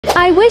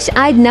I wish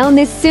I'd known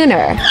this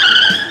sooner.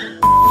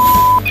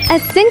 A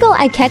single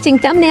eye-catching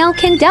thumbnail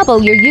can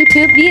double your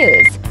YouTube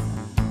views.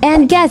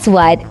 And guess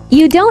what?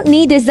 You don't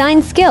need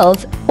design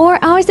skills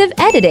or hours of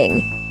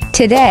editing.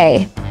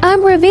 Today,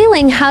 I'm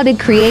revealing how to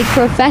create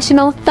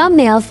professional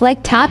thumbnails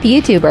like top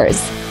YouTubers.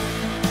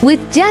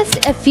 With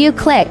just a few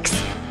clicks,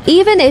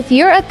 even if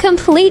you're a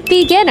complete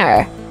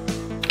beginner.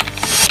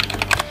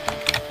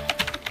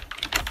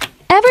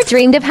 Ever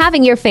dreamed of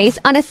having your face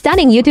on a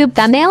stunning YouTube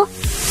thumbnail?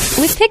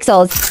 With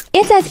Pikzels,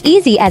 it's as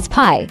easy as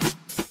pie.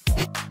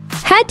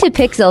 Head to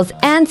Pikzels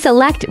and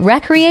select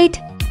Recreate.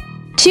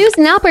 Choose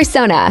now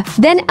persona,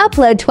 then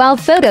upload 12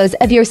 photos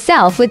of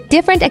yourself with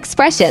different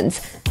expressions.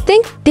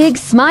 Think big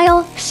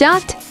smile,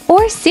 shocked,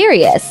 or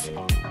serious.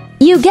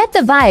 You get the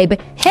vibe,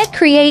 hit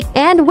create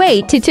and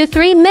wait 2 to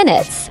 3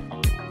 minutes.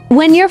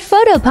 When your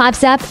photo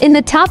pops up in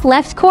the top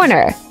left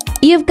corner,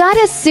 you've got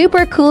a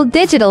super cool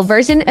digital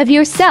version of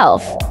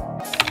yourself.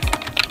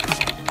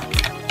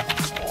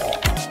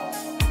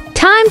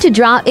 Time to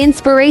draw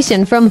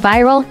inspiration from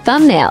viral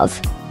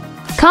thumbnails.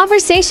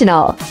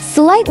 Conversational,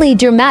 slightly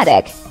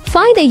dramatic.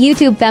 Find a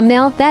YouTube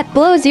thumbnail that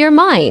blows your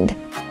mind.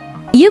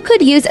 You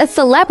could use a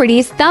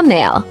celebrity's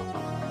thumbnail.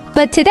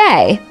 But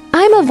today,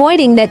 I'm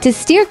avoiding that to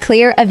steer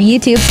clear of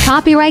YouTube's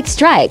copyright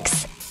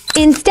strikes.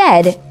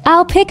 Instead,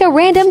 I'll pick a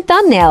random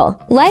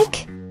thumbnail,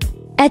 like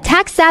a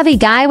tech-savvy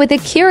guy with a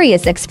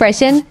curious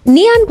expression,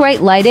 neon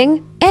bright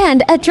lighting,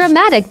 and a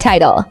dramatic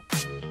title.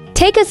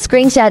 Take a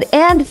screenshot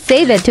and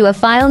save it to a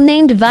file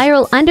named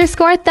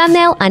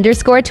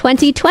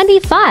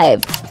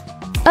viral_thumbnail_2025.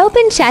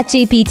 Open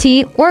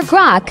ChatGPT or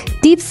Grok,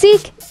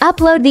 DeepSeek,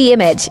 upload the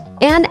image,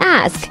 and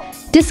ask,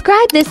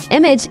 describe this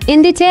image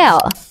in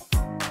detail.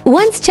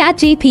 Once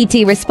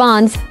ChatGPT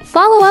responds,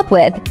 follow up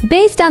with,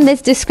 based on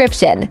this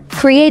description,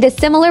 create a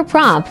similar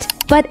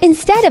prompt, but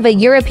instead of a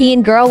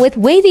European girl with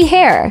wavy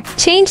hair,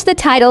 change the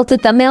title to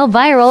thumbnail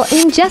viral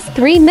in just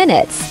 3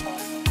 minutes.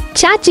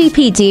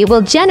 ChatGPT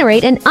will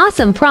generate an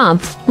awesome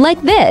prompt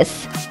like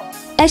this.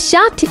 A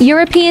shocked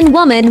European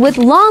woman with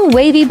long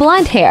wavy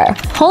blonde hair,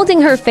 holding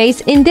her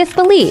face in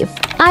disbelief,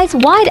 eyes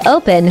wide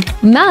open,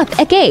 mouth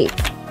agape.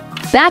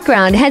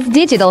 Background has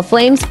digital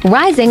flames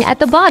rising at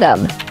the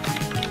bottom.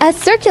 A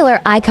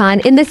circular icon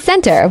in the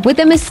center with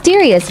a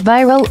mysterious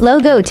viral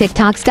logo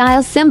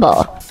TikTok-style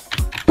symbol.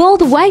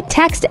 Bold white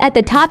text at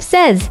the top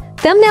says,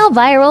 thumbnail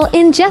viral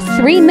in just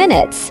 3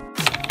 minutes.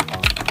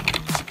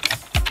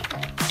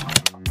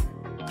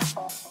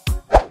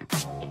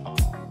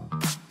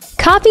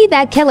 Copy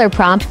that killer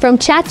prompt from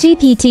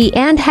ChatGPT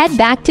and head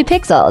back to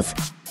Pikzels.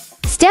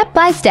 Step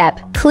by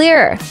step,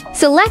 clear.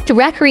 Select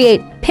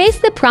Recreate,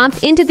 paste the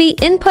prompt into the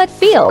input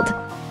field.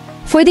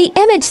 For the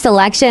image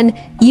selection,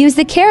 use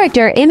the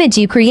character image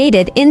you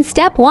created in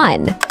step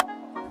 1.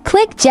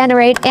 Click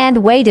Generate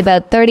and wait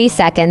about 30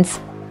 seconds.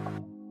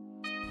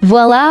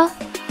 Voila!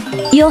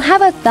 You'll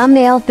have a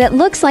thumbnail that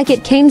looks like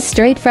it came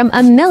straight from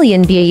a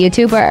million-view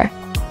YouTuber.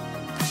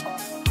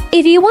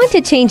 If you want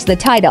to change the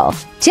title,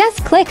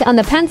 just click on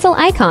the pencil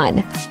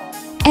icon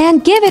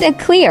and give it a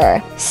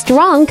clear,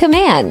 strong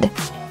command.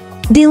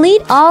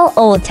 Delete all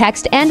old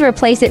text and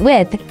replace it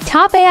with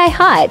Top AI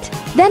Hot,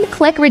 then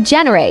click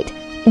Regenerate.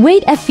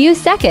 Wait a few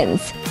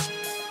seconds.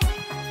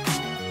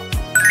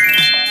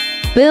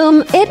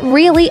 Boom, it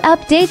really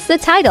updates the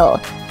title.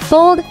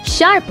 Bold,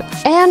 sharp,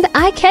 and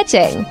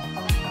eye-catching.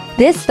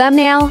 This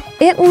thumbnail,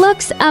 it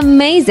looks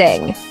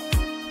amazing.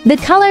 The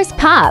colors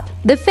pop,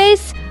 the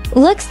face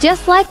looks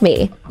just like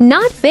me,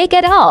 not fake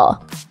at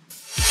all.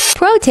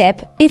 Pro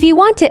tip, if you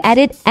want to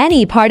edit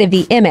any part of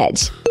the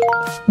image,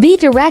 be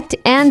direct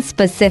and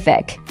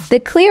specific. The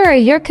clearer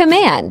your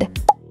command,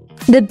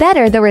 the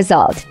better the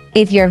result.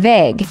 If you're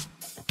vague,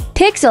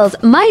 Pikzels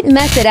might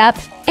mess it up,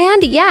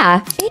 and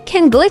yeah, it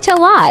can glitch a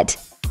lot.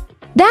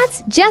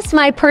 That's just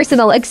my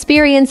personal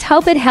experience.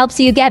 Hope it helps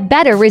you get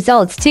better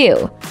results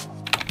too.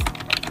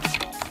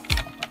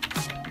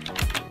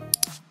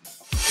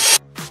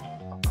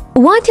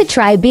 Want to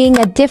try being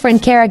a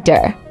different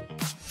character?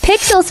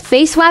 Pikzels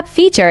FaceSwap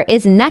feature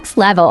is next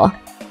level.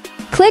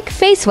 Click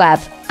FaceSwap,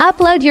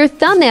 upload your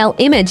thumbnail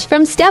image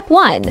from step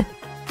 1.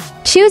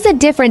 Choose a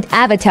different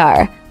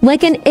avatar,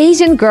 like an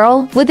Asian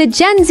girl with a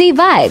Gen Z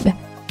vibe.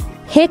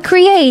 Hit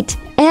create,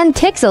 and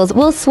Pikzels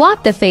will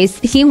swap the face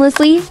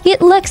seamlessly.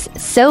 It looks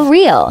so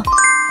real.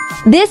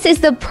 This is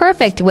the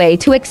perfect way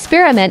to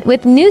experiment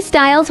with new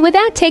styles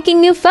without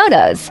taking new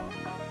photos.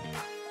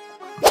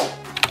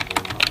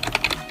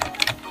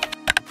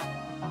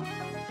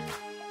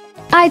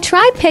 I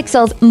tried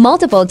Pikzels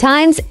multiple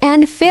times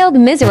and failed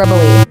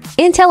miserably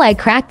until I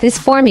cracked this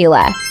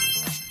formula.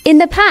 In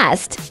the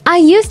past, I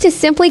used to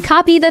simply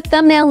copy the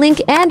thumbnail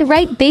link and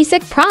write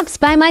basic prompts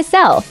by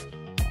myself.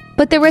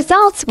 But the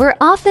results were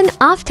often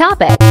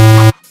off-topic.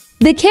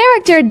 The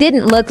character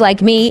didn't look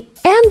like me,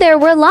 and there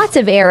were lots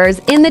of errors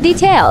in the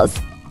details.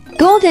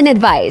 Golden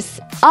advice: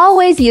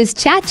 always use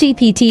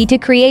ChatGPT to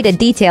create a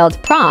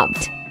detailed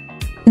prompt.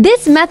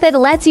 This method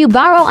lets you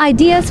borrow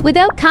ideas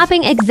without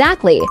copying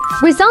exactly,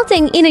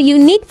 resulting in a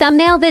unique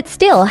thumbnail that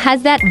still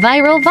has that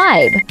viral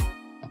vibe.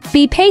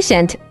 Be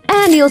patient,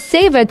 and you'll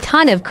save a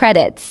ton of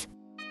credits.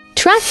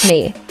 Trust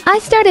me, I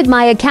started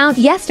my account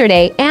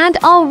yesterday and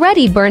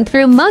already burned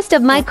through most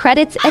of my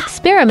credits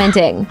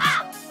experimenting.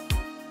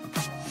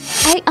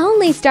 I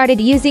only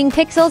started using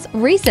Pikzels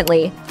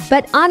recently,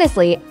 but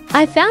honestly,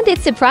 I found it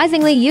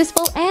surprisingly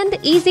useful and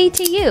easy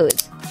to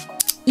use.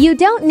 You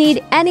don't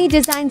need any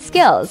design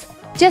skills,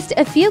 just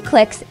a few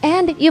clicks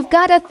and you've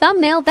got a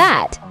thumbnail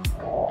that.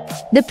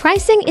 The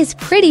pricing is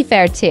pretty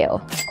fair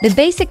too. The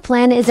basic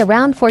plan is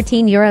around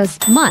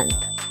 €14 a month.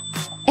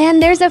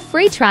 And there's a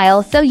free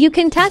trial so you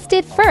can test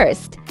it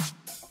first.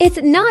 It's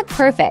not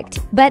perfect,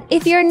 but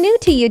if you're new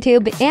to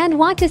YouTube and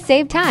want to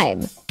save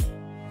time,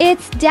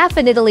 it's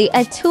definitely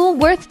a tool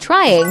worth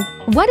trying.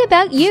 What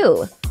about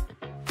you?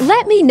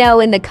 Let me know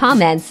in the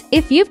comments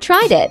if you've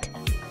tried it.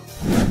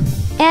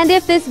 And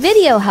if this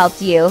video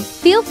helped you,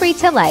 feel free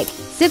to like,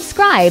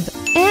 subscribe,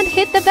 and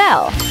hit the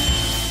bell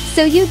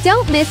so you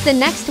don't miss the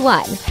next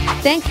one.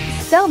 Thanks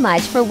so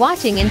much for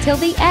watching until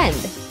the end.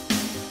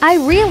 I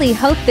really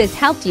hope this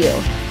helped you.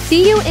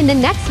 See you in the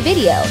next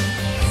video.